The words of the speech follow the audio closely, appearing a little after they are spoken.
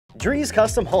Drees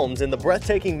Custom Homes in the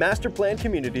breathtaking master plan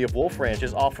community of Wolf Ranch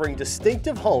is offering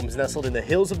distinctive homes nestled in the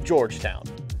hills of Georgetown.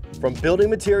 From building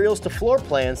materials to floor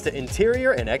plans to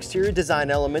interior and exterior design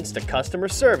elements to customer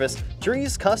service,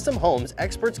 Drees Custom Homes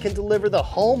experts can deliver the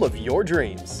home of your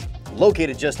dreams.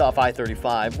 Located just off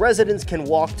I-35, residents can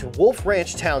walk to Wolf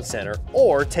Ranch Town Center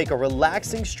or take a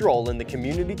relaxing stroll in the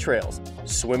community trails,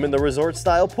 swim in the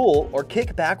resort-style pool, or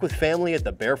kick back with family at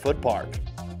the Barefoot Park.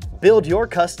 Build your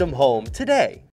custom home today.